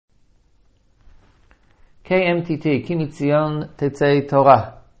KMTT, Kimitzion Tetzei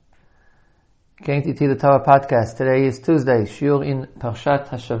Torah. KMTT, the Torah podcast. Today is Tuesday, Shiur in Parshat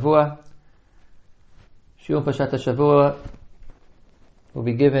HaShavua. Shiur Parshat HaShavua will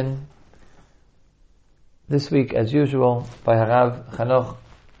be given this week, as usual, by Harav Chanoch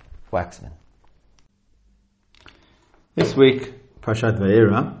Waxman. This week, Parshat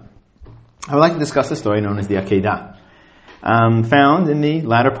Vayera, I would like to discuss a story known as the Akedah, found in the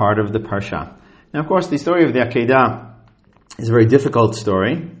latter part of the Parsha. Now, of course, the story of the Akedah is a very difficult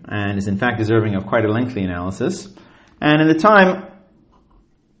story and is in fact deserving of quite a lengthy analysis. And in the time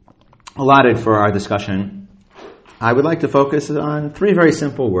allotted for our discussion, I would like to focus on three very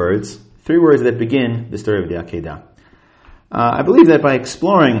simple words, three words that begin the story of the Akedah. I believe that by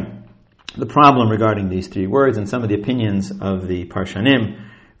exploring the problem regarding these three words and some of the opinions of the Parshanim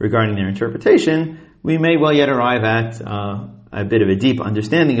regarding their interpretation, we may well yet arrive at a bit of a deep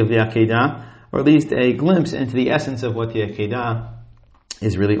understanding of the Akedah, or at least a glimpse into the essence of what the Akedah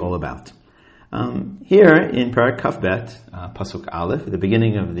is really all about. Here in Parak Kafbet, Pasuk Aleph, at the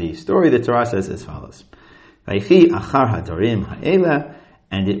beginning of the story, the Torah says as follows: Vaychi achar hadarim ha'ela,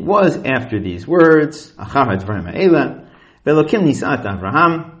 and it was after these words, achar hadarim ha'ela, ve'elokim nisat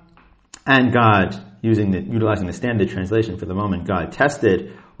Avraham, and God, utilizing the standard translation for the moment, God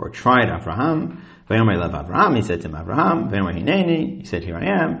tested or tried Avraham. Vayomer Lev Avraham, he said to him, Avraham. Vayomer Hineni, he said, here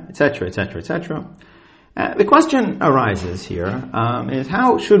I am, etc., etc., etc. The question arises here is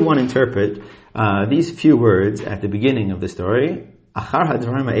how should one interpret these few words at the beginning of the story, Achar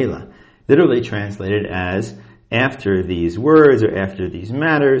Hadvarim Ha'ela, literally translated as after these words or after these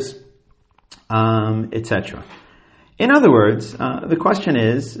matters, etc. In other words, the question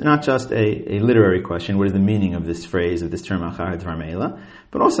is not just a literary question, what is the meaning of this phrase, of this term, Achar Hadvarim Ha'ela,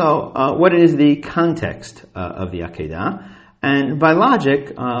 but also what is the context of the Akedah. And by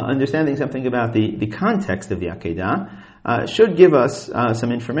logic, understanding something about the context of the Akedah should give us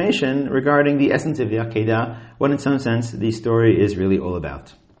some information regarding the essence of the Akedah, what in some sense the story is really all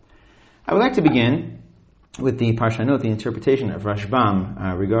about. I would like to begin with the Parshanot, the interpretation of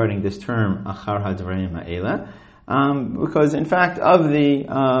Rashbam regarding this term, Achar Hadvarim Ha'ela, because in fact of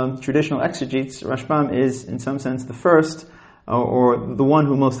the traditional exegetes, Rashbam is in some sense the first or the one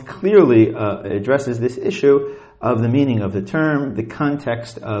who most clearly addresses this issue of the meaning of the term, the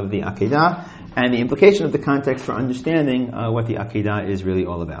context of the Akedah, and the implication of the context for understanding what the Akedah is really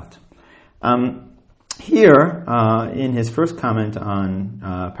all about. Here, in his first comment on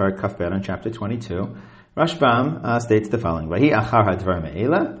Parak Kafbet, on chapter 22, Rashbam states the following: Vahi achar hadvarim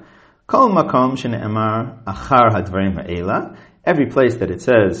ha'ela, kol makom shene'emar achar hadvarim ha'ela, every place that it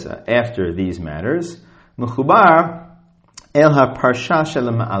says after these matters, mechubar El ha-parsha shel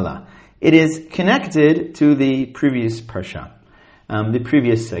ma'ala. It is connected to the previous parsha, the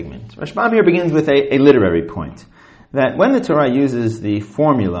previous segment. Rashbam here begins with a literary point, that when the Torah uses the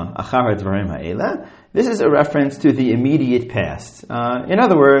formula, achar hadvarim ha'ela, this is a reference to the immediate past. In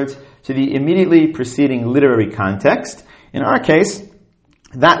other words, to the immediately preceding literary context. In our case,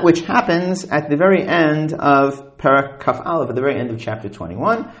 that which happens at the very end of Parak Kaf Aleph, at the very end of chapter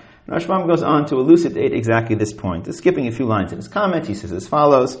 21. Rashbam goes on to elucidate exactly this point. Skipping a few lines in his comment, he says as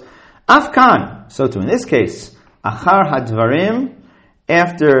follows: Afkan, so too in this case, Achar Hadvarim,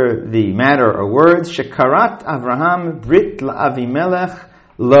 after the matter or words, Shekarat Avraham Brit La'avimelech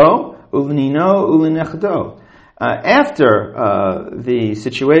Lo Uvnino Ulinechdo. After the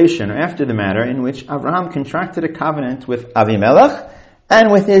situation, or after the matter in which Avraham contracted a covenant with Avimelech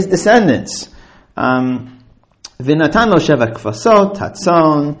and with his descendants. V'natan lo sheva kfasot,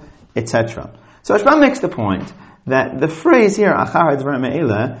 tatzon, etc. So Rashbam makes the point that the phrase here, Achar Hadvarim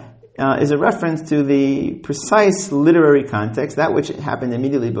Ha'ela, is a reference to the precise literary context, that which happened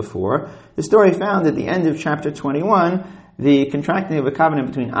immediately before. The story found at the end of chapter 21, the contracting of a covenant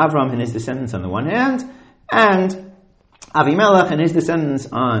between Avram and his descendants on the one hand, and Avimelech and his descendants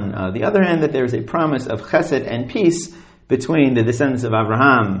on the other hand, that there is a promise of chesed and peace between the descendants of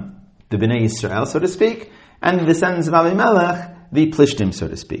Avraham, the Bnei Yisrael, so to speak, and the descendants of Avimelech, the Plishtim, so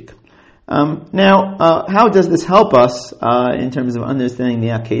to speak. Now, how does this help us in terms of understanding the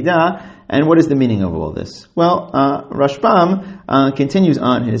Akedah, and what is the meaning of all this? Well, Rashbam continues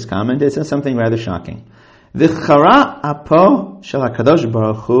on his comment. It says something rather shocking. V'chara apo shel HaKadosh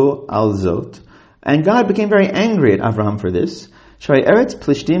Baruch Hu al zot. And God became very angry at Avraham for this. Sh'hay eretz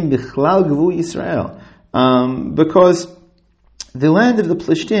Plishtim bichlal gvul Yisrael. Because the land of the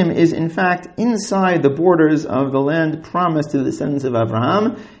Plishtim is in fact inside the borders of the land promised to the descendants of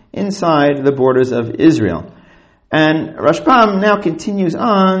Avraham, inside the borders of Israel. And Rashbam now continues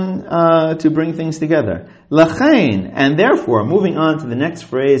on to bring things together. Lachain, and therefore, moving on to the next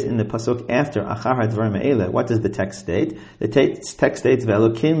phrase in the pasuk after Achar hadvarim ha'ele, what does the text state? The text states,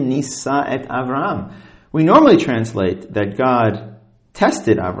 Ve'elokim nisa et Avraham. We normally translate that God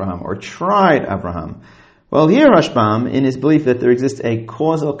tested Abraham or tried Abraham. Well, here Rashbam, in his belief that there exists a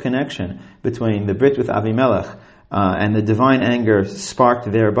causal connection between the brit with Avimelech and the divine anger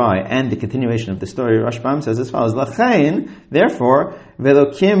sparked thereby, and the continuation of the story, Rashbam says as follows: Lachain, therefore,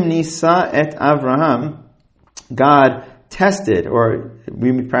 Ve'elokim nisa et Avraham, God tested, or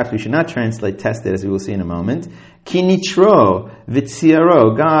perhaps we should not translate tested, as we will see in a moment. Ki nitro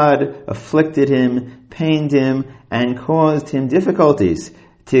v'tziaro, God afflicted him, pained him, and caused him difficulties.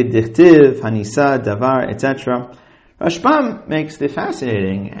 Tidichtiv, hanisa, davar, etc. Rashbam makes the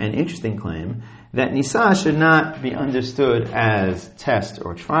fascinating and interesting claim that Nisa should not be understood as test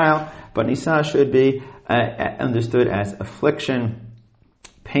or trial, but Nisa should be understood as affliction,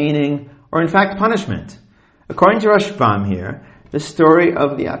 paining, or in fact punishment. According to Rashbam here, the story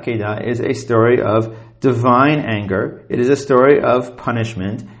of the Akedah is a story of divine anger. It is a story of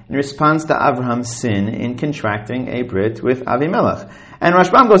punishment in response to Avraham's sin in contracting a brit with Avimelech. And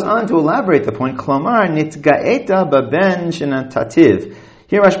Rashbam goes on to elaborate the point, Klomar nitgaeta baben shenatativ.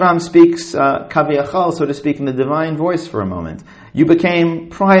 Here Rashbam speaks kaviyachal, so to speak, in the divine voice for a moment. You became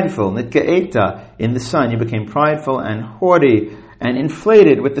prideful, nitgaeta, in the son. You became prideful and haughty and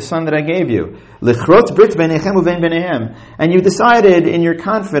inflated with the son that I gave you. Lichrot brit benechem uvein benehem. And you decided in your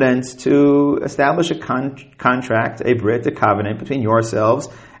confidence to establish a contract, a brit, a covenant between yourselves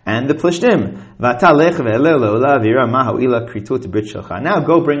and the Plishtim. Now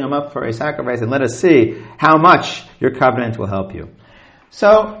go bring him up for a sacrifice and let us see how much your covenant will help you.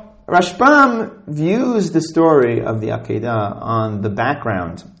 So Rashbam views the story of the Akedah on the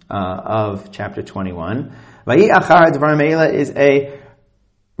background of chapter 21. Vayi achar hadvarim ha'ele is a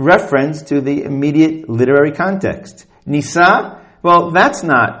reference to the immediate literary context. Nisa, well, that's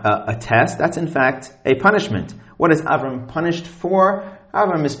not a test. That's in fact a punishment. What is Avram punished for?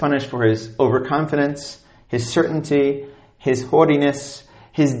 Avram is punished for his overconfidence, his certainty, his haughtiness,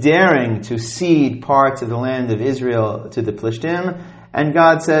 his daring to cede parts of the land of Israel to the Plishtim. And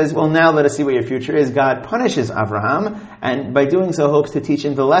God says, well, now let us see what your future is. God punishes Avraham, and by doing so hopes to teach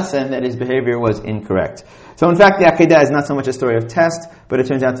him the lesson that his behavior was incorrect. So in fact, the Akedah is not so much a story of test, but it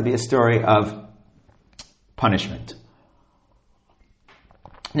turns out to be a story of punishment.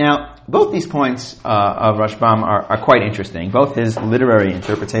 Now, both these points of Rashbam are quite interesting. Both his literary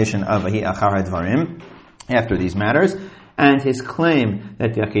interpretation of Vahi Achar HaDvarim after these matters, and his claim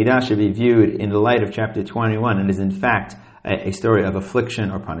that the Akedah should be viewed in the light of chapter 21 and is in fact a story of affliction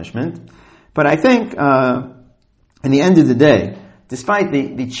or punishment. But I think, in the end of the day, despite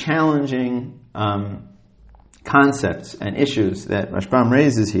the challenging concepts and issues that Rashbam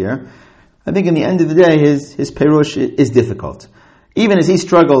raises here, I think in the end of the day, his perush is difficult. Even as he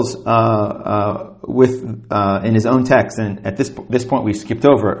struggles with in his own text, and at this point we skipped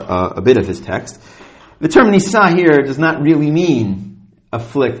over a bit of his text, the term nisa here does not really mean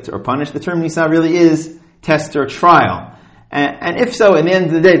afflict or punish. The term nisa really is test or trial. And if so, in the end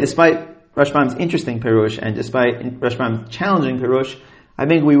of the day, despite Rashbam's interesting perush and despite Rashbam's challenging perush, I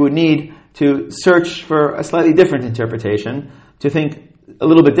think we would need to search for a slightly different interpretation, to think a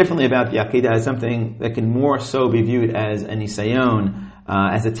little bit differently about the Akedah as something that can more so be viewed as a nisayon,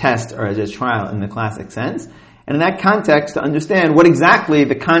 as a test or as a trial in the classic sense. And in that context, to understand what exactly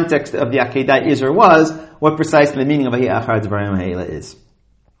the context of the Akedah is or was, what precisely the meaning of Vahi Achar Hadvarim ha'ele is.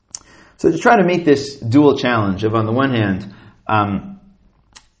 So to try to meet this dual challenge of, on the one hand,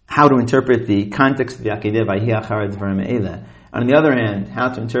 how to interpret the context of the Akedah by Vahi Achar Hadvarim ha'ele, on the other hand, how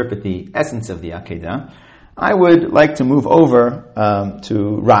to interpret the essence of the Akedah, I would like to move over to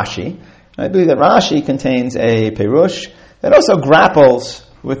Rashi. I believe that Rashi contains a perush that also grapples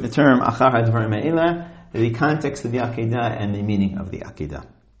with the term Achar Hadvarim ha'ele, the context of the Akedah and the meaning of the Akedah.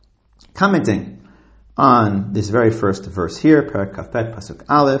 Commenting on this very first verse here, Perek Kafpet Pasuk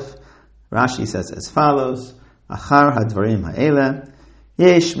Aleph, Rashi says as follows: Achar Hadvarim ha'ele,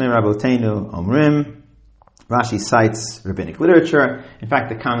 Yesh me'Rabotenu Omrim. Rashi cites rabbinic literature. In fact,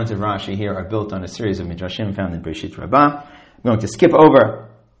 the comments of Rashi here are built on a series of midrashim found in Breshit Rabbah. I'm going to skip over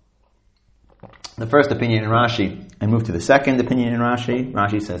the first opinion in Rashi and move to the second opinion in Rashi.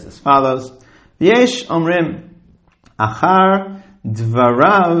 Rashi says as follows: Yesh omrim achar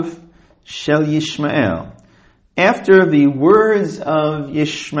dvarav shel Yishmael. After the words of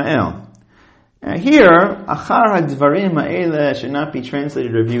Yishmael. Now here, achar hadvarim ha'ele should not be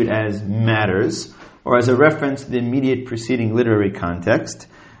translated or viewed as matters, or as a reference to the immediate preceding literary context.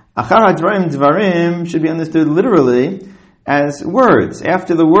 Achar hadvarim dvarim should be understood literally as words,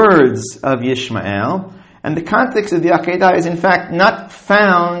 after the words of Yishmael. And the context of the Akedah is in fact not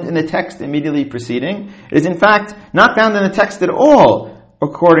found in the text immediately preceding. It is in fact not found in the text at all,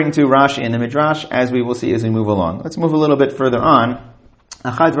 according to Rashi and the Midrash, as we will see as we move along. Let's move a little bit further on.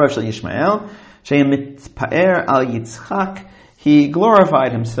 Achad Rav Shel Yishmael, she'mitpaer al Yitzchak, he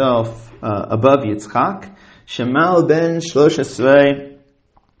glorified himself above Yitzchak, shemal ben 13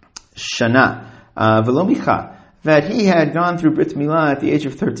 shana, v'lo micha, that he had gone through Brit Milah at the age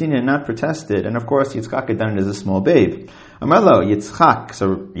of 13 and not protested. And of course, Yitzchak had done it as a small babe. Amarlo, Yitzchak.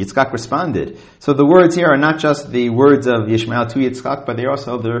 So Yitzchak responded. So the words here are not just the words of Yishmael to Yitzchak, but they're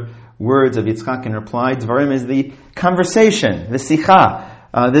also the words of Yitzchak in reply. Dvarim is the conversation, the sicha,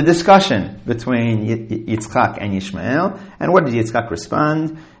 the discussion between Yitzchak and Yishmael. And what did Yitzchak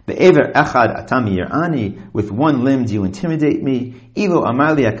respond? Be'ever echad atami yir'ani, with one limb do you intimidate me? Ilo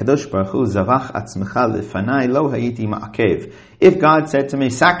amar li HaKadosh Baruch Hu zavach atzmecha lefanai lo hayiti ma'akev. If God said to me,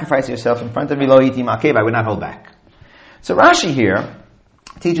 sacrifice yourself in front of me, lo hayiti ma'akev, I would not hold back. So Rashi here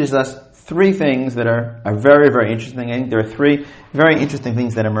teaches us three things that are very, very interesting. I think there are three very interesting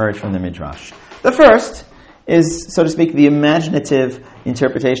things that emerge from the Midrash. The first is, so to speak, the imaginative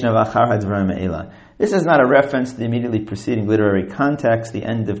interpretation of Achar HaDvarim Me'ela. This is not a reference to the immediately preceding literary context, the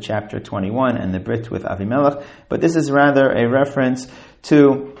end of chapter 21 and the Brit with Avimelech, but this is rather a reference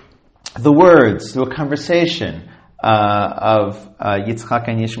to the words, to a conversation of Yitzchak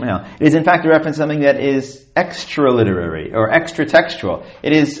and Yishmael. It is in fact a reference to something that is extra-literary or extra-textual.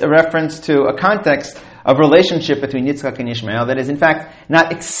 It is a reference to a context of relationship between Yitzchak and Yishmael that is in fact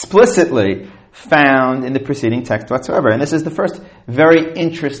not explicitly found in the preceding text whatsoever. And this is the first very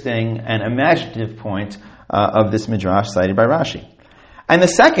interesting and imaginative point of this Midrash cited by Rashi. And the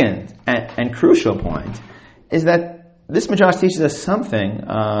second and crucial point is that this Midrash teaches us something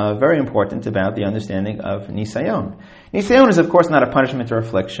very important about the understanding of Nisayon. Nisayon is of course not a punishment or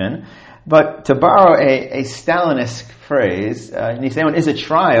affliction, but to borrow a Stalinesque phrase, Nisayon is a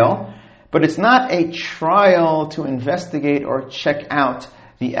trial, but it's not a trial to investigate or check out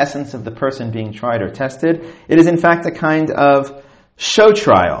the essence of the person being tried or tested. It is in fact a kind of show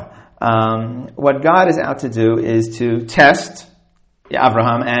trial. What God is out to do is to test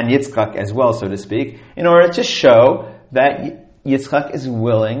Abraham and Yitzchak as well, so to speak, in order to show that Yitzchak is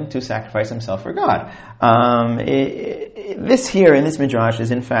willing to sacrifice himself for God. This here in this Midrash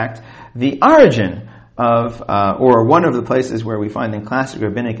is in fact the origin of, or one of the places where we find in classic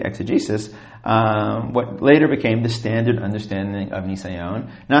rabbinic exegesis, what later became the standard understanding of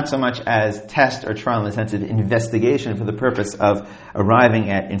Nisayon, not so much as test or trial in the sense of investigation for the purpose of arriving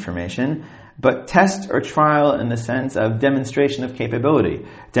at information, but test or trial in the sense of demonstration of capability,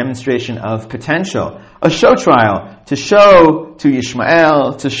 demonstration of potential, a show trial to show to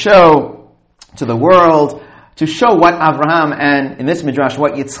Yishmael, to show to the world, to show what Avraham and, in this Midrash,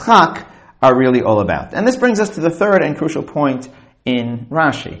 what Yitzchak are really all about. And this brings us to the third and crucial point in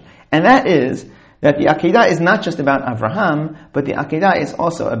Rashi. And that is that the Akedah is not just about Avraham, but the Akedah is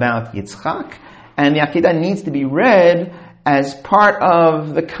also about Yitzchak. And the Akedah needs to be read as part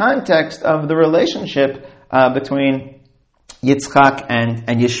of the context of the relationship between Yitzchak and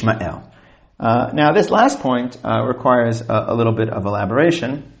Yishmael. Now this last point requires a little bit of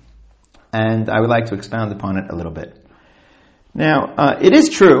elaboration, and I would like to expound upon it a little bit. Now, it is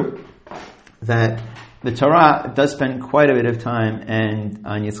true that the Torah does spend quite a bit of time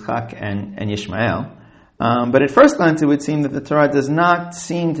on Yitzchak and Yishmael, but at first glance it would seem that the Torah does not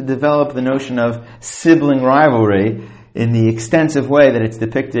seem to develop the notion of sibling rivalry in the extensive way that it's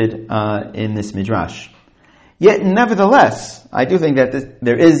depicted in this Midrash. Yet, nevertheless, I do think that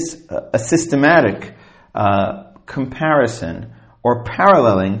there is a systematic comparison or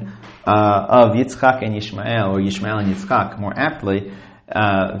paralleling of Yitzchak and Yishmael, or Yishmael and Yitzchak more aptly,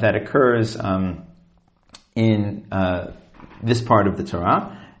 that occurs in this part of the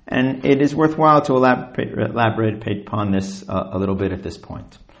Torah, and it is worthwhile to elaborate upon this a little bit at this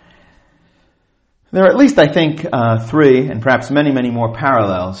point. There are at least, I think, three, and perhaps many, many more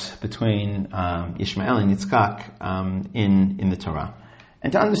parallels between Yishmael and Yitzchak in the Torah.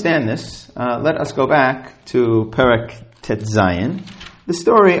 And to understand this, let us go back to Perek Tet Zayin, the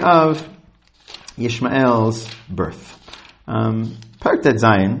story of Yishmael's birth. Perek Tet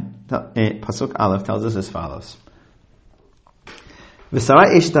Zayin, Pasuk Aleph, tells us as follows.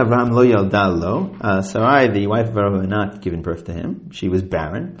 V'Sarai eshet Avraham lo yalda lo. Sarai, the wife of Avraham, had not given birth to him. She was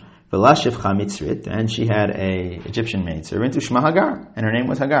barren. V'lashivcha mitzrit, and she had a Egyptian maidservant, Ushma Hagar, and her name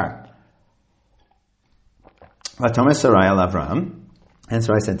was Hagar. V'tomer Sarai al Avraham, and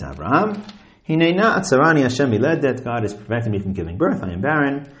Sarai said to Avraham, Hinei na atzarani Hashem miledet, God is preventing me from giving birth, I am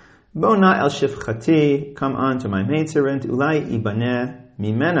barren. Bona el shifchati, come on to my maidservant, ulai ibaneh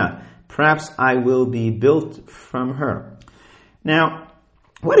mimena, perhaps I will be built from her. Now,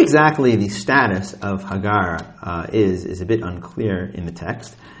 what exactly the status of Hagar is a bit unclear in the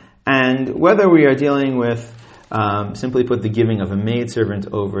text, and whether we are dealing with simply put the giving of a maidservant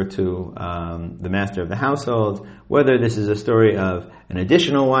over to the master of the household, whether this is a story of an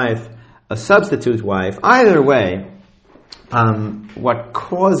additional wife, a substitute wife, either way, what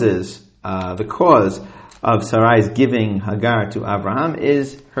causes the cause of Sarai's giving Hagar to Abraham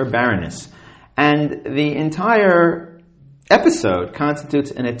is her barrenness. And the entire episode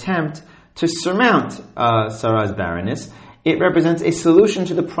constitutes an attempt to surmount Sarai's barrenness. It represents a solution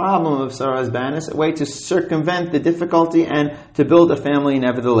to the problem of Sarai's barrenness, a way to circumvent the difficulty and to build a family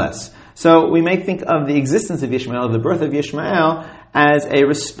nevertheless. So we may think of the existence of Ishmael, the birth of Ishmael, as a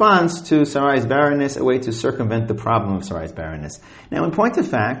response to Sarai's barrenness, a way to circumvent the problem of Sarai's barrenness. Now, in point of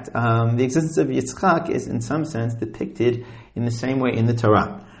fact, the existence of Yitzchak is in some sense depicted in the same way in the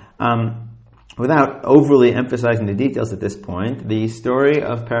Torah. Without overly emphasizing the details at this point, the story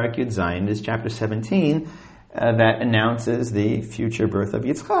of Perek Yud Zayin is chapter 17 that announces the future birth of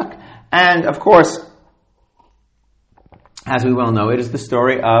Yitzchak. And of course, as we well know, it is the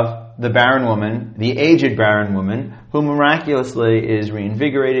story of the barren woman, the aged barren woman, who miraculously is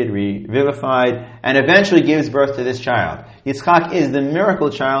reinvigorated, revivified, and eventually gives birth to this child. Yitzchak is the miracle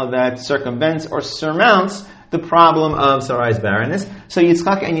child that circumvents or surmounts the problem of Sarai's barrenness. So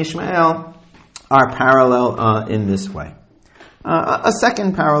Yitzchak and Yishmael are parallel in this way. A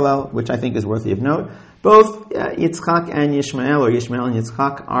second parallel, which I think is worthy of note, both Yitzchak and Yishmael, or Yishmael and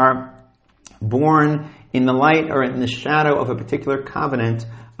Yitzchak, are born in the light or in the shadow of a particular covenant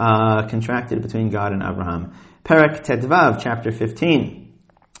contracted between God and Abraham. Perek Tedvav, chapter 15,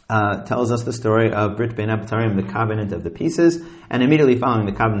 tells us the story of Brit Bein HaBetarim, the covenant of the pieces, and immediately following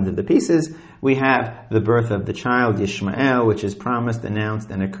the covenant of the pieces, we have the birth of the child, Yishmael, which is promised, announced,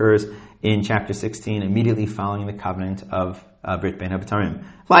 and occurs in chapter 16, immediately following the covenant of Brit Bein HaBetarim.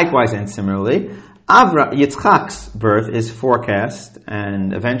 Likewise and similarly, Yitzchak's birth is forecast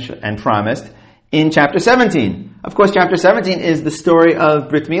and promised in chapter 17. Of course, chapter 17 is the story of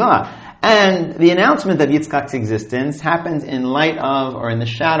Brit Milah. And the announcement of Yitzchak's existence happens in light of, or in the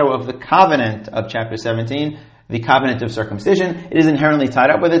shadow of, the covenant of chapter 17, the covenant of circumcision. It is inherently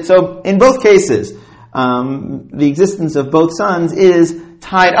tied up with it. So, in both cases, the existence of both sons is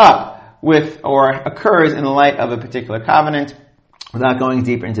tied up with, or occurs in the light of a particular covenant, without going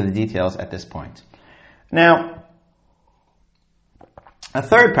deeper into the details at this point. Now, a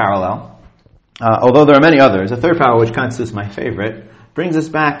third parallel, although there are many others, a third parallel which constitutes my favorite, brings us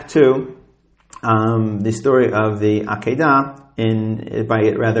back to the story of the Akedah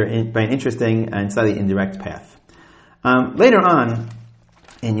by an interesting and slightly indirect path. Later on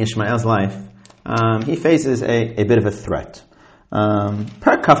in Yishmael's life, he faces a bit of a threat.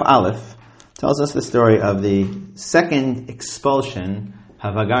 Perek Kaf Aleph tells us the story of the second expulsion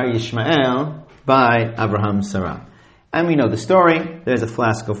of Hagar Yishmael by Abraham Sarah. And we know the story. There's a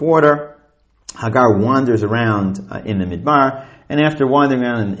flask of water. Hagar wanders around in the Midbar, and after wandering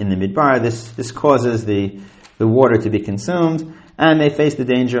around in the Midbar, this causes the water to be consumed, and they face the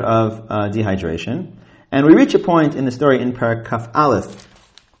danger of dehydration. And we reach a point in the story in Perek Kaf Aleph,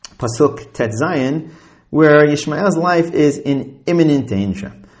 Pasuk Tet Zayin, where Yishmael's life is in imminent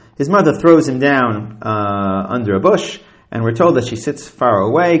danger. His mother throws him down under a bush, and we're told that she sits far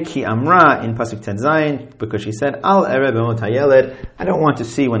away, Ki Amra, in Pasuk Tet Zayin, because she said, Al Ere B'mot HaYeled, I don't want to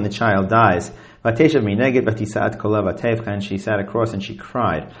see when the child dies. Vateshav mineged vatisat kolav atevcha, and she sat across and she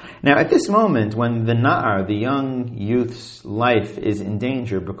cried. Now, at this moment, when the Na'ar, the young youth's life is in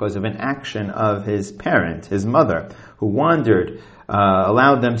danger because of an action of his parent, his mother, who wandered,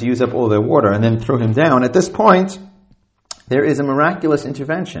 allowed them to use up all their water, and then threw him down, at this point, there is a miraculous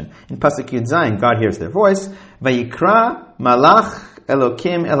intervention. In Pasuk Yud Zayin, God hears their voice, Vayikra malach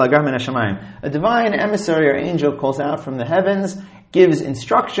Elokim el Hagar min hashamayim. A divine emissary or angel calls out from the heavens, gives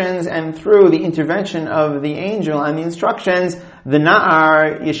instructions, and through the intervention of the angel and the instructions, the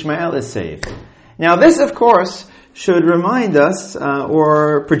Na'ar Yishmael is saved. Now this, of course, should remind us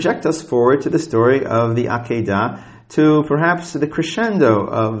or project us forward to the story of the Akedah, to perhaps the crescendo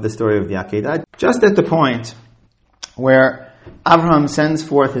of the story of the Akedah, just at the point where Abraham sends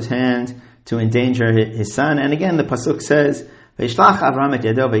forth his hand to endanger his son. And again, the Pasuk says, V'yishlach Avraham et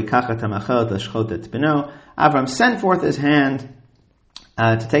yado v'yikach et hamachel l'shchot et beno. Abraham sent forth his hand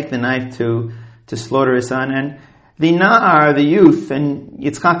to take the knife to slaughter his son. And the Na'ar, the youth, and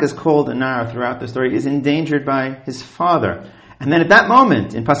Yitzchak is called a Na'ar throughout the story, is endangered by his father. And then at that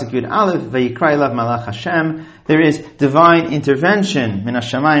moment, in Pasuk Yud Aleph, Vayikra elav malach Hashem, there is divine intervention, min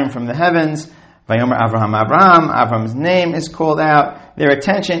hashamayim, from the heavens. Vayomer Avraham Avraham, Avram's name is called out. Their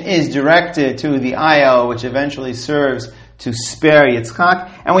attention is directed to the ayel, which eventually serves to spare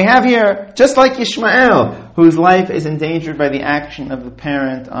Yitzchak. And we have here, just like Ishmael, whose life is endangered by the action of the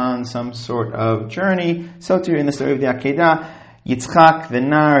parent on some sort of journey, so too in the story of the Akedah, Yitzchak, the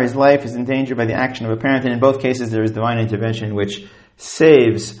Nar, his life is endangered by the action of a parent, and in both cases there is divine intervention which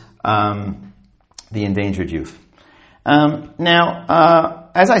saves the endangered youth.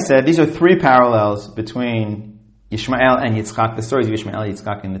 As I said, these are three parallels between Ishmael and Yitzchak, the stories of Ishmael and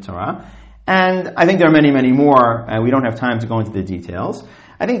Yitzchak in the Torah. And I think there are many, many more, and we don't have time to go into the details.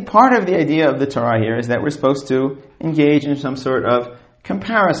 I think part of the idea of the Torah here is that we're supposed to engage in some sort of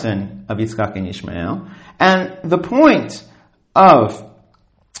comparison of Yitzchak and Ishmael. And the point of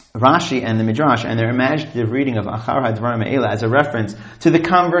Rashi and the Midrash and their imaginative reading of Achar HaDvarim Me'ela as a reference to the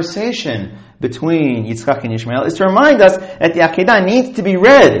conversation between Yitzchak and Ishmael is to remind us that the Akedah needs to be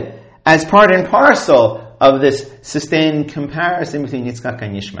read as part and parcel of this sustained comparison between Yitzchak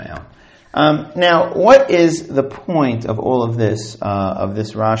and Ishmael. Now, what is the point of all of this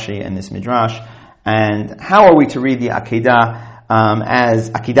Rashi and this Midrash, and how are we to read the Akedah as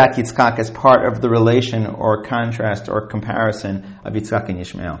Akedat Yitzchak as part of the relation or contrast or comparison of Yitzchak and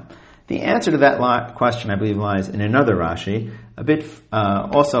Ishmael? The answer to that question, I believe, lies in another Rashi, a bit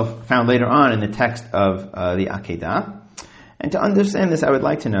also found later on in the text of the Akedah. And to understand this, I would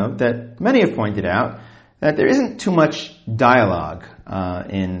like to note that many have pointed out that there isn't too much dialogue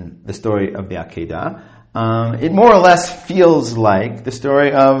in the story of the Akedah. It more or less feels like the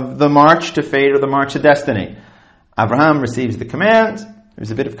story of the march to fate or the march to destiny. Abraham receives the command,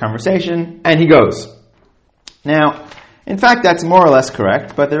 there's a bit of conversation, and he goes. Now, in fact, that's more or less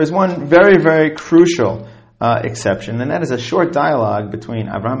correct, but there is one very, very crucial exception, and that is a short dialogue between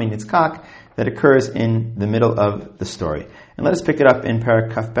Abraham and Yitzchak that occurs in the middle of the story. And let us pick it up in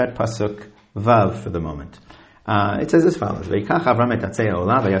Perek Kafbet Pasuk Vav for the moment. It says as follows: Vayikach Avraham et atzei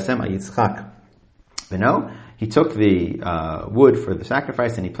ha'olah vayasem Yitzchak b'no. He took the wood for the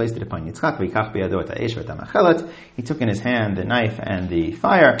sacrifice and he placed it upon Yitzchak. Vayikach biyado et ha'esh v'et ha'machelet. He took in his hand the knife and the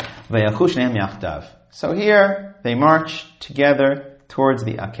fire. Vayalchu shneim yachdav. So here they march together towards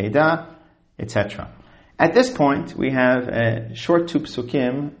the Akedah, etc. At this point, we have a short two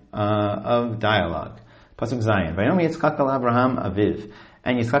psukim of dialogue. Pasuk Zayin. Vayomer Yitzchak al Avraham aviv.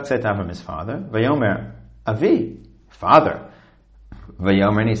 And Yitzchak said to Avraham his father, Vayomer Avi, father.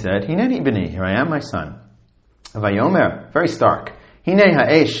 Vayomer, and he said, Hineni b'ni, here I am, my son. Vayomer, very stark. Hinei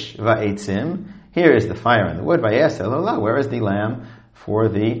ha'esh va'etzim, here is the fire and the wood. Vayesel olah, where is the lamb for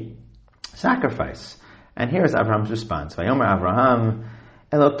the sacrifice? And here is Avraham's response. Vayomer Avraham,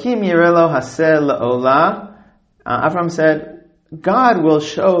 Elokim yirelo haseh la'olah. Avraham said, God will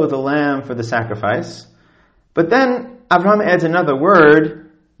show the lamb for the sacrifice. But then Avraham adds another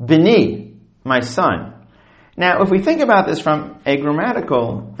word, bini, my son. Now, if we think about this from a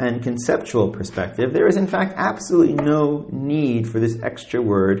grammatical and conceptual perspective, there is in fact absolutely no need for this extra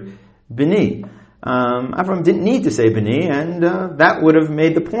word, bini. Avraham didn't need to say bini, and that would have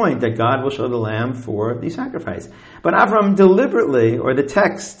made the point that God will show the lamb for the sacrifice. But Avraham deliberately, or the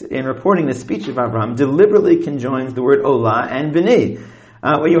text in reporting the speech of Avraham, deliberately conjoins the word olah and bini.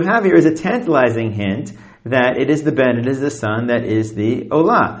 What you have here is a tantalizing hint that it is the ben, it is the son, that is the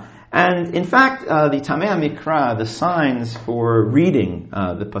olah. And in fact, the Tamei HaMikra, the signs for reading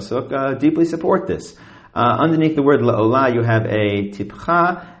the pasuk, deeply support this. Underneath the word la'olah, you have a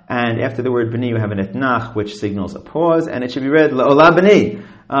tipcha, and after the word b'ni, you have an etnach, which signals a pause, and it should be read la'olah b'ni.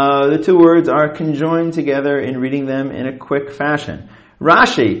 The two words are conjoined together in reading them in a quick fashion.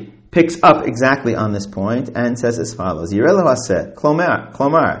 Rashi picks up exactly on this point and says as follows: Yireh lo haseh,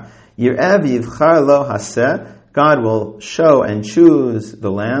 klomar, Yir'ev yivchar lo haseh, God will show and choose the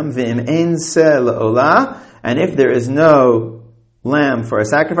lamb, v'im ein seh la'olah, and if there is no lamb for a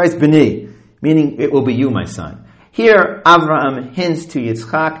sacrifice, b'ni, meaning it will be you, my son. Here, Avraham hints to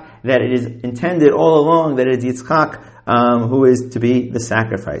Yitzchak that it is intended all along that it is Yitzchak who is to be the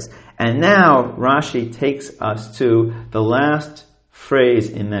sacrifice. And now, Rashi takes us to the last phrase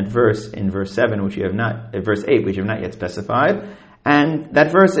in that verse, in verse 7, which you have not, verse 8, which you have not yet specified. And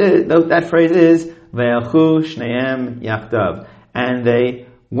that phrase is, Ve'alchu shneim yachdav. And they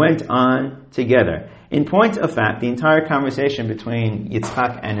went on together. In point of fact, the entire conversation between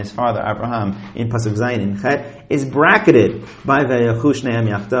Yitzchak and his father Abraham in Pasuk Zayin in Chet is bracketed by Vayechu Shnehem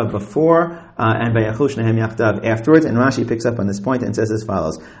Yachdav before and Vayechu Shnehem Yachdav afterwards. And Rashi picks up on this point and says as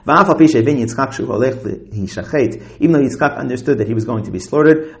follows: Va'af al pi shevin Yitzchak shuv holech hishachet. Even though Yitzchak understood that he was going to be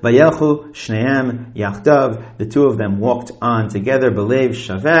slaughtered, Vayechu Shnehem Yachdav. The two of them walked on together, belev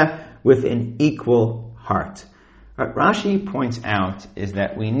shaveh, with an equal heart. What Rashi points out is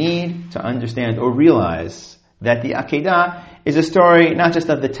that we need to understand or realize that the Akedah is a story not just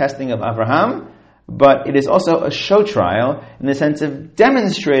of the testing of Avraham, but it is also a show trial in the sense of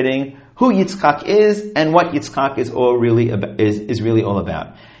demonstrating who Yitzchak is and what Yitzchak is really all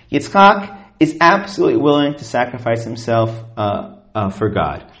about. Yitzchak is absolutely willing to sacrifice himself for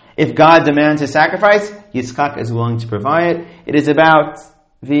God. If God demands a sacrifice, Yitzchak is willing to provide it. It is about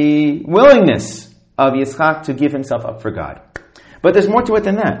the willingness of Yitzchak to give himself up for God. But there's more to it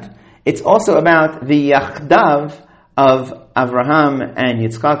than that. It's also about the Yachdav of Avraham and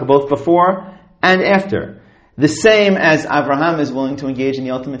Yitzchak, both before and after. The same as Avraham is willing to engage in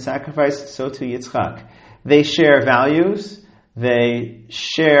the ultimate sacrifice, so too Yitzchak. They share values, they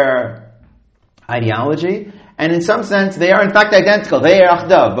share ideology, and in some sense they are in fact identical. They are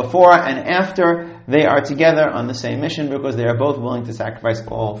Yachdav. Before and after, they are together on the same mission because they are both willing to sacrifice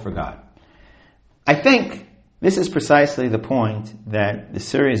all for God. I think this is precisely the point that the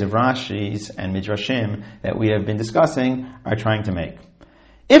series of Rashis and Midrashim that we have been discussing are trying to make.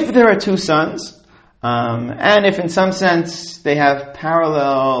 If there are two sons, and if in some sense they have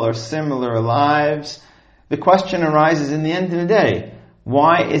parallel or similar lives, the question arises in the end of the day,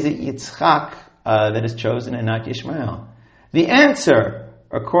 why is it Yitzchak that is chosen and not Yishmael? The answer,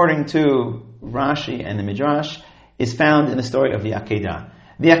 according to Rashi and the Midrash, is found in the story of the Akedah.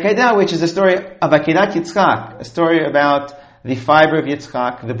 The Akedah, which is a story of Akedat Yitzchak, a story about the fiber of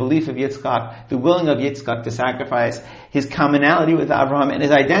Yitzchak, the belief of Yitzchak, the willing of Yitzchak to sacrifice, his commonality with Abraham and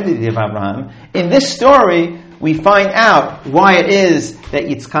his identity of Abraham. In this story, we find out why it is that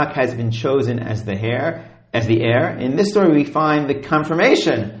Yitzchak has been chosen as the heir. In this story, we find the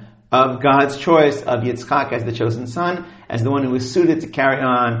confirmation of God's choice of Yitzchak as the chosen son, as the one who is suited to carry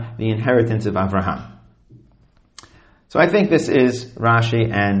on the inheritance of Abraham. So I think this is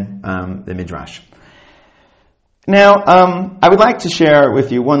Rashi and the Midrash. Now, I would like to share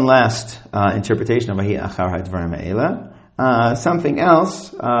with you one last interpretation of Vahi Achar HaDvarim Ha'ela, something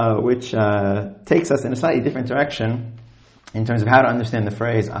else which takes us in a slightly different direction in terms of how to understand the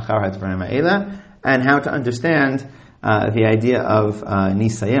phrase Achar HaDvarim Ha'ela and how to understand the idea of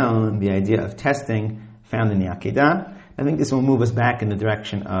Nisayon, the idea of testing found in the Akedah. I think this will move us back in the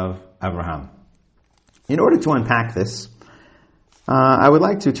direction of Abraham. In order to unpack this, I would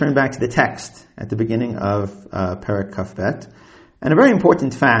like to turn back to the text at the beginning of Perek Kaf Bet, and a very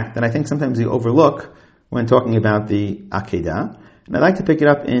important fact that I think sometimes we overlook when talking about the Akedah, and I'd like to pick it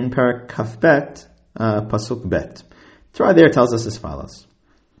up in Perek Kaf Bet, Pasuk Bet. Torah there tells us as follows: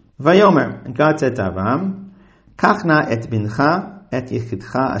 Vayomer, and God said to Abraham, Kachna et bincha et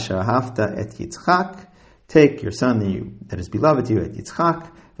yichidcha asher ahavta et Yitzchak, take your son that is beloved to you at Yitzchak,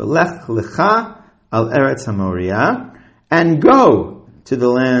 v'lech lecha al Eretz HaMoriah, and go to the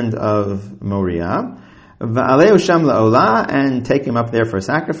land of Moriah, v'aleu sham la'olah, and take him up there for a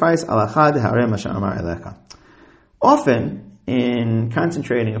sacrifice, al achad harem asher amar elecha. Often, in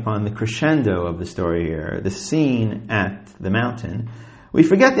concentrating upon the crescendo of the story here, the scene at the mountain, we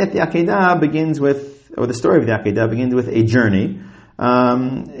forget that the Akedah begins with, or the story of the Akedah begins with a journey,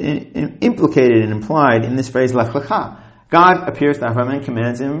 implicated and implied in this phrase, lech lecha. God appears to Abraham and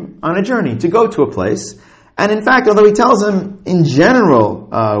commands him on a journey to go to a place. And in fact, although he tells him in general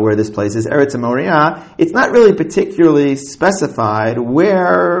where this place is, Eretz Moriah, it's not really particularly specified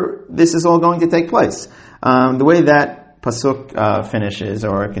where this is all going to take place. The way that Pasuk finishes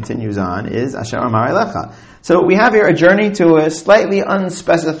or continues on is Asher Amar Elecha. So we have here a journey to a slightly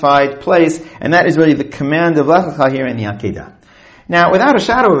unspecified place, and that is really the command of Lech Lecha here in the Akedah. Now, without a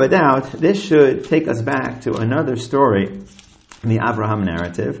shadow of a doubt, this should take us back to another story in the Abraham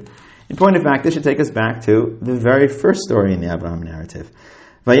narrative. In point of fact, this should take us back to the very first story in the Abraham narrative.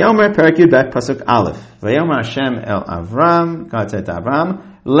 Vayomer Perek Yud Bet Pasuk Aleph. Vayomer Hashem El Avram. God said to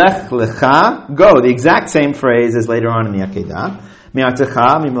Avram, Lech Lecha, go. The exact same phrase as later on in the Akedah.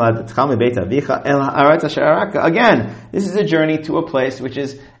 Mi'artecha, mimladetcha, mibeit avicha, el haaretz asher araka. Again, this is a journey to a place which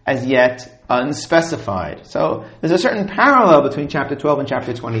is as yet unspecified. So there's a certain parallel between chapter 12 and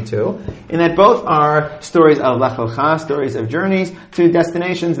chapter 22, in that both are stories of Lech Lecha, stories of journeys to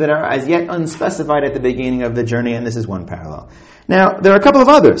destinations that are as yet unspecified at the beginning of the journey, and this is one parallel. Now, there are a couple of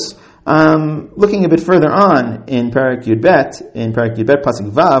others. Looking a bit further on in Parak Yud Bet,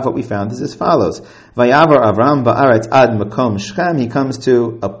 Pasuk Vav, what we found is as follows. Vayavar Avram ba'aretz ad makom Shechem. He comes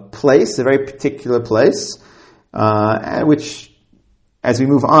to a place, a very particular place, which, as we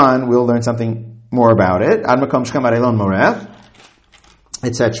move on, we'll learn something more about it. Ad makom Shechem ad Elon Morev,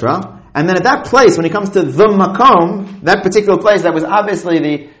 etc. And then at that place, when he comes to the makom, that particular place that was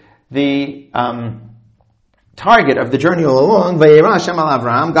obviously the target of the journey all along, Vayera Hashem al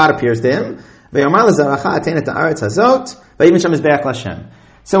Avraham, God appears to him, Vayomar lezaracha atein et haaretz hazot, vayibn sham mizbeach l'Hashem.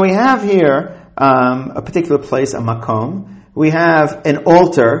 So we have here a particular place, a makom. We have an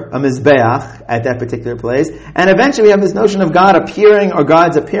altar, a mizbeach, at that particular place. And eventually we have this notion of God appearing, or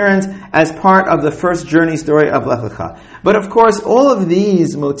God's appearance, as part of the first journey story of Lech Lecha. But of course, all of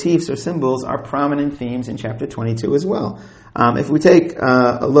these motifs or symbols are prominent themes in chapter 22 as well. If we take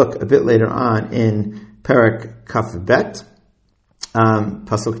a look a bit later on in Parak Kaf Bet,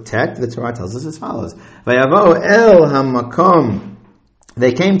 Pasuk Tet, the Torah tells us as follows: Vayavo el hamakom.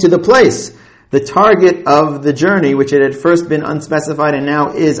 They came to the place, the target of the journey, which it had first been unspecified and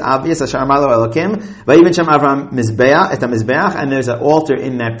now is obvious. Asher Amar lo Elokim, Vayibn Sham Avram mizbeach, et mizbeach, and there's an altar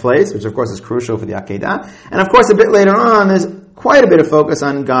in that place, which of course is crucial for the Akedah. And of course, a bit later on, there's quite a bit of focus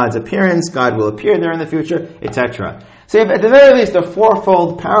on God's appearance. God will appear there in the future, etc. So you have at the very least a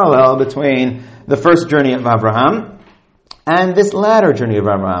fourfold parallel between the first journey of Abraham and this latter journey of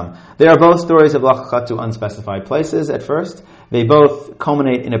Abraham. They are both stories of Lech Lecha to unspecified places at first. They both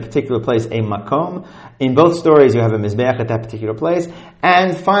culminate in a particular place, a makom. In both stories, you have a mizbeach at that particular place.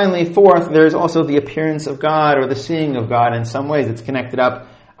 And finally, fourth, there's also the appearance of God, or the seeing of God in some ways. It's connected up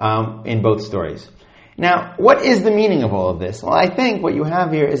in both stories. Now, what is the meaning of all of this? Well, I think what you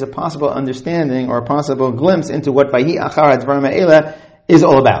have here is a possible understanding or a possible glimpse into what Vayi Achar HaDvarim Ha'ela is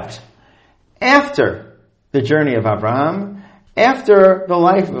all about. After the journey of Abraham, after the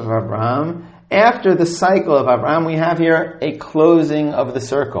life of Abraham, after the cycle of Abraham, we have here a closing of the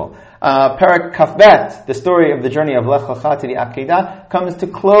circle. Parak Kaf Bet, the story of the journey of Lech Lecha to the Akedah, comes to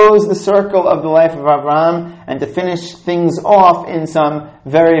close the circle of the life of Abraham and to finish things off in some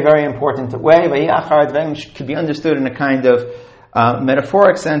very, very important way. Vayi Achar HaDvarim could be understood in a kind of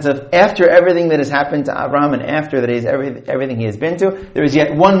metaphoric sense of after everything that has happened to Abraham and after that is everything he has been to, there is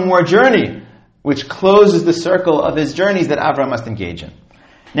yet one more journey which closes the circle of his journeys that Abraham must engage in.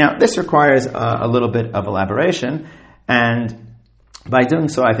 Now, this requires a little bit of elaboration, and by doing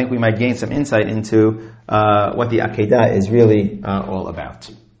so, I think we might gain some insight into what the Akedah is really all about.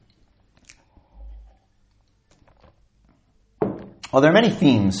 Well, there are many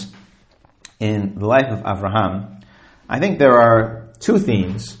themes in the life of Abraham. I think there are two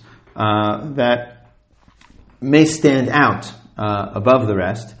themes that may stand out above the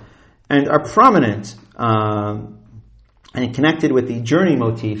rest and are prominent and connected with the journey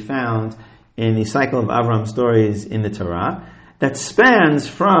motif found in the cycle of Avram stories in the Torah that spans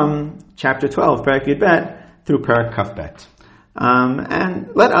from chapter 12, Parak Yud Bet, through Parak Kaf Bet.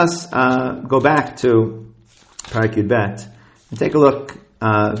 And let us go back to Parak Yud Bet and take a look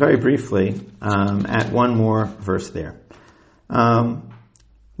very briefly at one more verse there.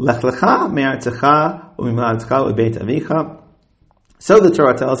 Lech lecha me'artzecha u'mimoladecha u'beit avicha. So the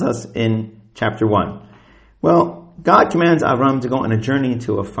Torah tells us in chapter 1. Well, God commands Avram to go on a journey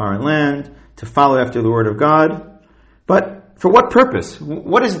to a foreign land, to follow after the word of God. But for what purpose?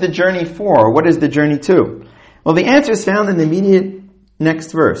 What is the journey for? What is the journey to? Well, the answer is found in the immediate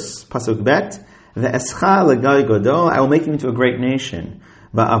next verse. Pasuk Bet, Ve'escha legai godol, I will make you into a great nation.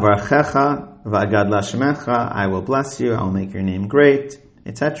 Va'avarchecha, va'agad la'shemecha, I will bless you, I will make your name great,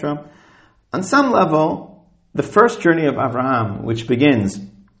 etc. On some level, the first journey of Avraham, which begins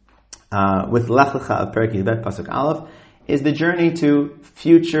with Lech Lecha of Perek Yud Bet Pasuk Aleph, is the journey to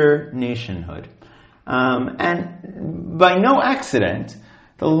future nationhood. And by no accident,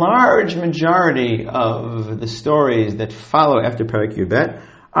 the large majority of the stories that follow after Perek Yud Bet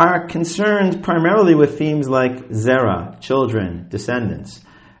are concerned primarily with themes like Zerah, children, descendants.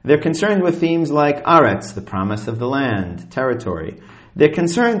 They're concerned with themes like Aretz, the promise of the land, territory. They're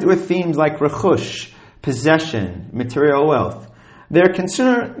concerned with themes like Rechush, possession, material wealth. They're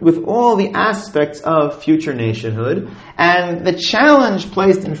concerned with all the aspects of future nationhood, and the challenge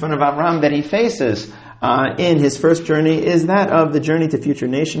placed in front of Avraham that he faces in his first journey is that of the journey to future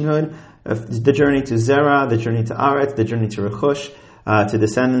nationhood, the journey to Zerah, the journey to Aretz, the journey to Rechush, to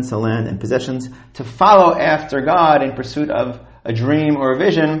descendants, to land and possessions, to follow after God in pursuit of a dream or a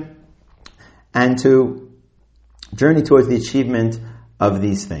vision, and to journey towards the achievement of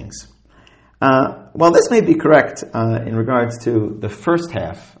these things. While this may be correct in regards to the first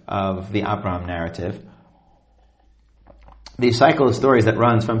half of the Abraham narrative, the cycle of stories that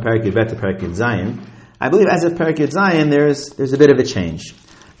runs from Perek Yud Bet to Perek Yud Zayin, I believe as of Perek Yud Zayin, there's a bit of a change.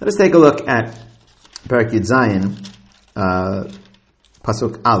 Let us take a look at Perek Yud Zayin,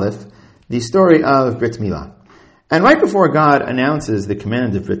 Pasuk Aleph, the story of Brit Milah. And right before God announces the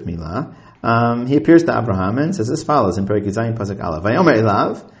command of Brit Milah, he appears to Abraham and says as follows in Perek Yud Zayin, Pasuk Aleph, Vayomer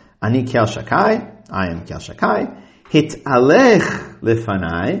Elav, Ani Kel Shakai, I am Kel Shakai, Hit Alech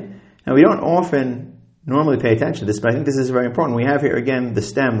Lefanai. Now we don't often normally pay attention to this, but I think this is very important. We have here again the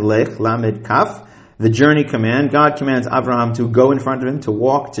stem Lech, Lamed Kaf, the journey command. God commands Abraham to go in front of him, to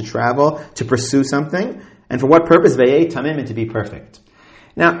walk, to travel, to pursue something. And for what purpose? Vayei Tamim, and to be perfect.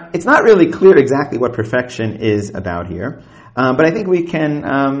 Now, it's not really clear exactly what perfection is about here, but I think we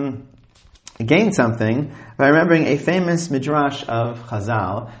can gain something by remembering a famous midrash of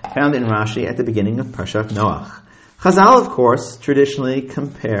Chazal found in Rashi at the beginning of Parshat Noach. Chazal, of course, traditionally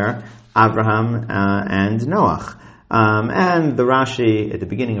compare Abraham and Noach. And the Rashi at the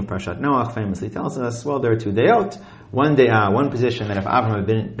beginning of Parshat Noach famously tells us, well, there are two dayot. One dayah, one position that if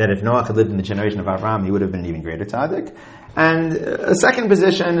Noach had lived in the generation of Abraham, he would have been an even greater tzaddik. And a second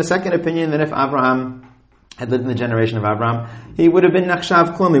position, a second opinion that if Abraham had lived in the generation of Abraham, he would have been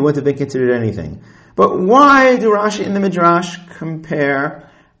Nakshav Klum, he wouldn't have been considered anything. But why do Rashi and the Midrash compare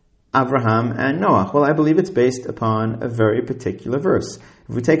Abraham and Noach? Well, I believe it's based upon a very particular verse.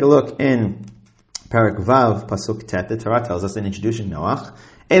 If we take a look in Perek Vav, Pasuk Tet, the Torah tells us in introducing Noach,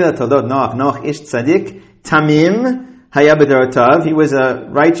 Eila Toldot Noach, Noach ish tzadik, Tamim, Haya b'darotav, he was a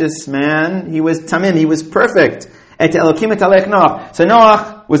righteous man, he was Tamim, he was perfect. Et Elokim etalech Noach. So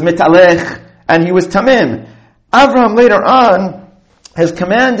Noach was metalech, and he was Tamim. Avram later on has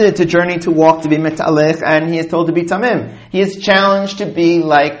commanded to journey, to walk, to be metalech, and he is told to be Tamim. He is challenged to be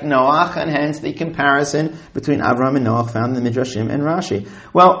like Noach, and hence the comparison between Avram and Noach found in the Midrashim and Rashi.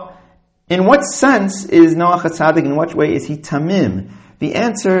 Well, in what sense is Noach a tzaddik? In what way is he Tamim? The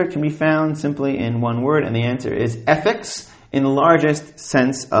answer can be found simply in one word, and the answer is ethics, in the largest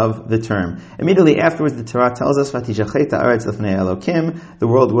sense of the term. Immediately afterwards, the Torah tells us, the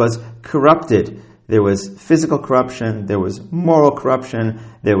world was corrupted. There was physical corruption, there was moral corruption,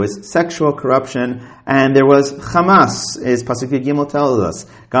 there was sexual corruption, and there was Hamas, as Pasuk Gimel tells us.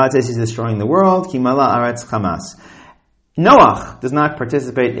 God says He's destroying the world, Ki mala aretz Hamas. Noach does not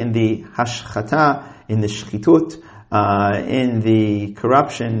participate in the hashchata, in the shchitut, in the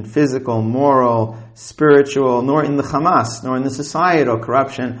corruption, physical, moral, spiritual, nor in the Hamas, nor in the societal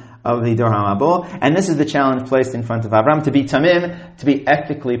corruption of the Dor HaMabul. And this is the challenge placed in front of Abraham, to be Tamim, to be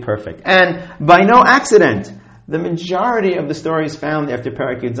ethically perfect. And by no accident, the majority of the stories found after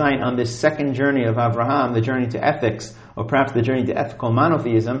Perek Yud Zayin on this second journey of Abraham, the journey to ethics, or perhaps the journey to ethical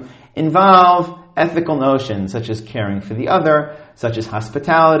monotheism, involve ethical notions such as caring for the other, such as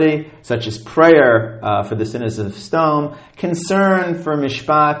hospitality, such as prayer for the sinners of Sodom, concern for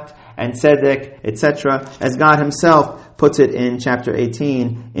mishpat and tzedek, etc., as God Himself puts it in chapter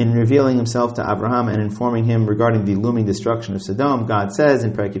 18 in revealing Himself to Abraham and informing him regarding the looming destruction of Sodom. God says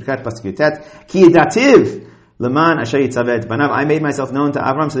in Perek Yud Pasuk Yud Tet, Ki yidativ Leman asher yitzaveh et banav, I made myself known to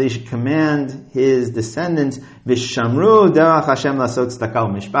Abraham so that he should command his descendants, Vishamru derech Hashem lasot tzedakah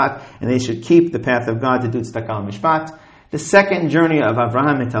u'mishpat, and they should keep the path of God to do tzedakah u'mishpat. The second journey of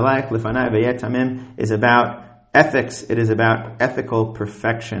Avraham Metalech Lefanai Vayet Tamim is about ethics. It is about ethical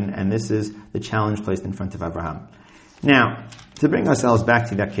perfection, and this is the challenge placed in front of Abraham. Now, to bring ourselves back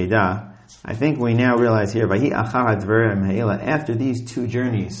to the Akedah, I think we now realize here, Vahi achar hadvarim ha'ela, after these two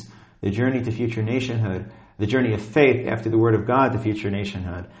journeys, the journey to future nationhood, the journey of faith after the word of God to future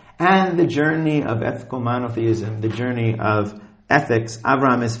nationhood, and the journey of ethical monotheism, the journey of ethics,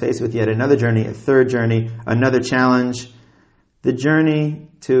 Abraham is faced with yet another journey, a third journey, another challenge, the journey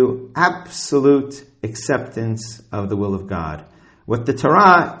to absolute acceptance of the will of God. What the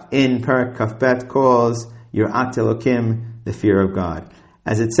Torah in Perek Kaf Bet calls Yirat Elokim, the fear of God.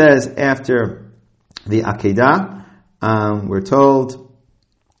 As it says after the Akedah, we're told,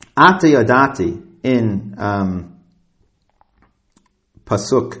 Ata Yadati, in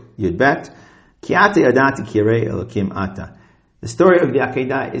Pasuk Yud Bet, Ki ata yadati kirei Elokim ata. The story of the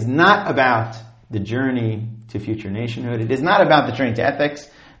Akedah is not about the journey to future nationhood. It is not about the journey to ethics,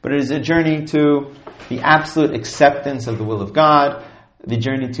 but it is a journey to the absolute acceptance of the will of God, the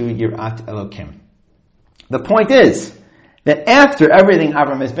journey to Yirat Elokim. The point is that after everything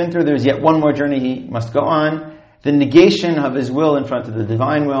Avram has been through, there's yet one more journey he must go on, the negation of his will in front of the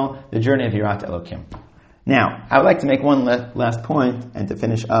divine will, the journey of Yirat Elokim. Now, I would like to make one last point, and to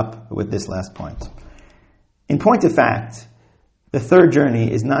finish up with this last point. In point of fact, the third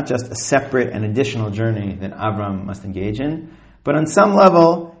journey is not just a separate and additional journey that Avram must engage in, but on some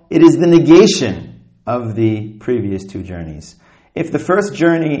level, it is the negation of the previous two journeys. If the first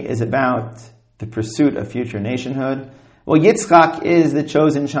journey is about the pursuit of future nationhood, well, Yitzchak is the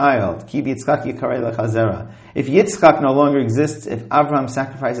chosen child. Ki Yitzchak yikarei lechazera. If Yitzchak no longer exists, if Avraham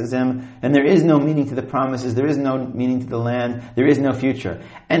sacrifices him, then there is no meaning to the promises, there is no meaning to the land, there is no future.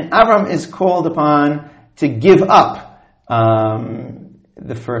 And Avraham is called upon to give up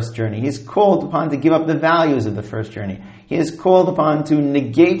the first journey. He is called upon to give up the values of the first journey. He is called upon to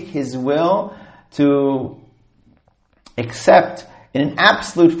negate his will, to accept in an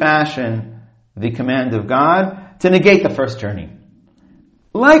absolute fashion the command of God, to negate the first journey.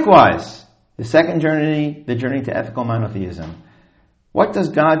 Likewise, the second journey, the journey to ethical monotheism. What does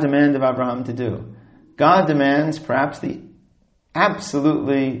God demand of Abraham to do? God demands perhaps the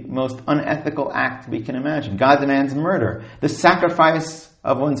absolutely most unethical act we can imagine. God demands murder, the sacrifice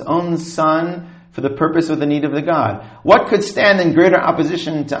of one's own son for the purpose of the need of the God. What could stand in greater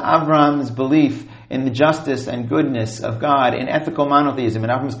opposition to Avram's belief in the justice and goodness of God, in ethical monotheism,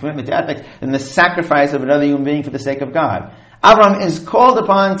 and Avram's commitment to ethics, than the sacrifice of another human being for the sake of God? Avram is called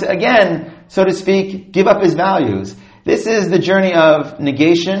upon to, again, so to speak, give up his values. This is the journey of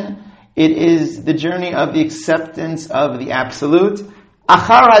negation. It is the journey of the acceptance of the absolute.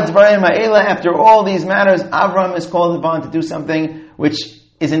 Achar hadvarim ha'ela, after all these matters, Avram is called upon to do something which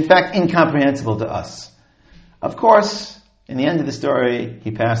is in fact incomprehensible to us. Of course, in the end of the story,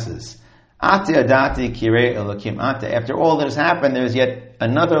 he passes. Ate adati kirei elokim ate. After all that has happened, there is yet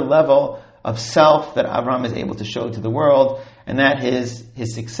another level of self that Avram is able to show to the world, and that is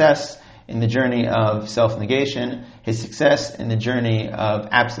his success in the journey of self-negation, his success in the journey of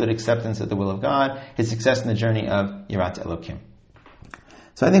absolute acceptance of the will of God, his success in the journey of Yirat Elokim.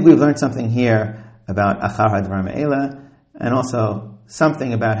 So I think we've learned something here about Achar HaDvarim Ha'ela, and also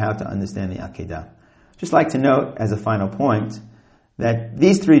something about how to understand the Akedah. Just like to note as a final point that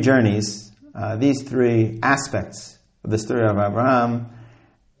these three journeys, these three aspects of the story of Abraham,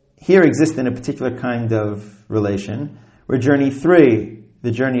 here exist in a particular kind of relation, where journey 3,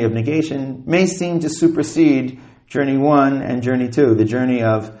 the journey of negation, may seem to supersede journey 1 and journey 2, the journey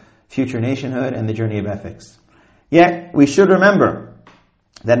of future nationhood and the journey of ethics. Yet, we should remember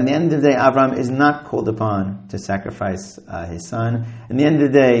that in the end of the day, Avram is not called upon to sacrifice his son. In the end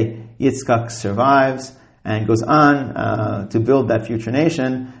of the day, Yitzchak survives and goes on to build that future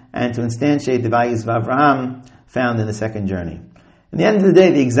nation and to instantiate the values of Avraham found in the second journey. In the end of the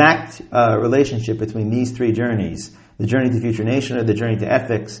day, the exact relationship between these three journeys, the journey to future nationhood, the journey to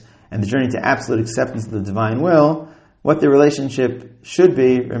ethics, and the journey to absolute acceptance of the divine will, what the relationship should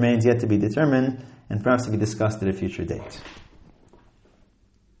be remains yet to be determined and perhaps to be discussed at a future date.